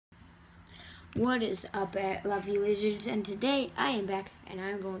What is up, lovely lizards? And today I am back and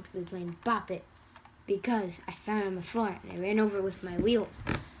I'm going to be playing Bop It because I found it on the floor and I ran over with my wheels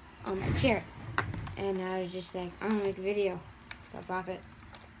on my chair. And I was just like, I'm gonna make a video about Bop It.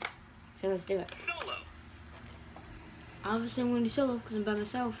 So let's do it. Solo. Obviously I'm going to do solo because I'm by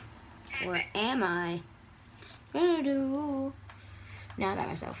myself. Or am I? Gonna do... Not by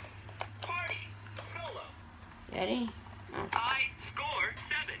myself. Party. Solo. Ready? Oh. I score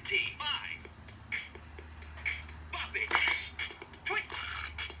 75. Bop it. Twist.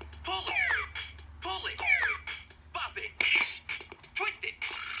 Pull it. Pull it. Bop it. Twist it.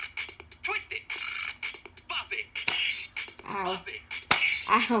 Twist it. Bop it. Ow. Bop it.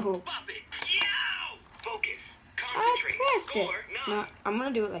 Ow. Bop it. Yow! Focus. I Concentrate. pressed it. Score 9. No, I'm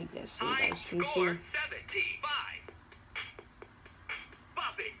gonna do it like this so you I guys can see. score 75.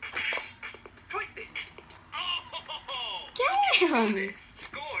 Bop it. Twist it. Oh! Damn!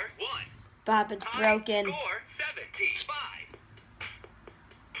 Score 1. Bop It's broken. I score 75.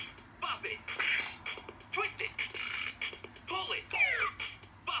 Bop it. Twist it. Pull it.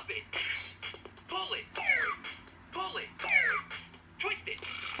 Bop it. Pull it. Pull it. Twist it.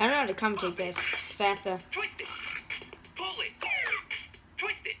 I don't know how to commentate this because I have to Twist it. Pull it.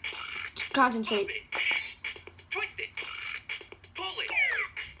 Twist it. concentrate. Bop it. Twist it. Pull it.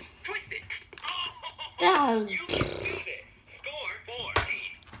 Twist it. Oh! Damn. You can do this. Score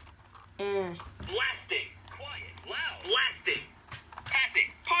 14. Blasting. Quiet. Loud. Blasting. Passing.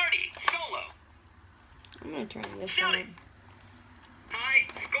 Party. Solo. I'm gonna turn this Shout it. on.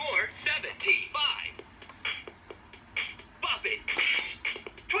 I score 75. Bop it.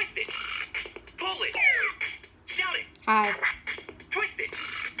 Twist it. Pull it. Shout it. Hi. Twist it.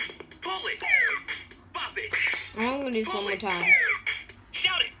 Pull it. Bop it. I'm gonna do this one more time.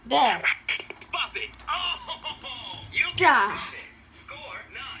 Shout it. There. Bop it. Oh! You Duh. can do this. Score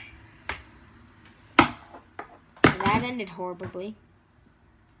 9. That ended horribly.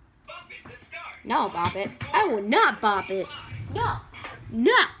 Bop it to start. No, Bop It. I will not Bop It. No.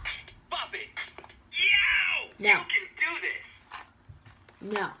 No. Bop it. Yow! No. You can do this.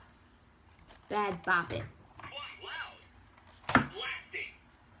 No. Bad Bop It. Quite loud. Blasting.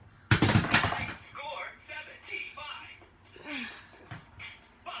 I score 75.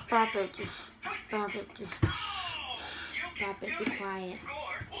 Bop It, just Bop It, just Oh, you can Bop It, do be this. quiet.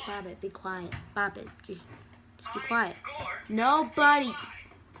 Score 1. Bop It, be quiet. Bop It, just be I quiet. score Nobody. 75.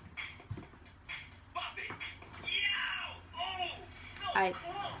 Bop it. Yow! Oh, so I-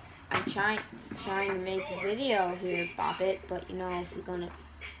 close. I'm trying to make a video here, Bop It, but you know if you're gonna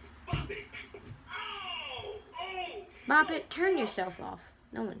Bop it. Oh, oh, Bop so It, turn close. yourself off.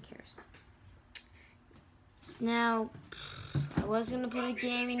 No one cares. Now, I was gonna put a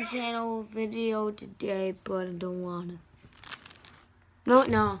gaming channel video today, but I don't wanna.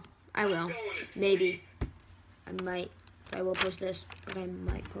 No, I will. Maybe. I might. I will post this, but I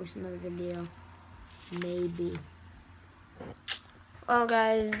might post another video. Maybe. Well,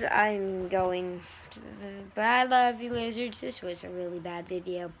 guys, I'm going to the... Bye, love you, lizards. This was a really bad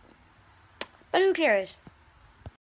video. But who cares?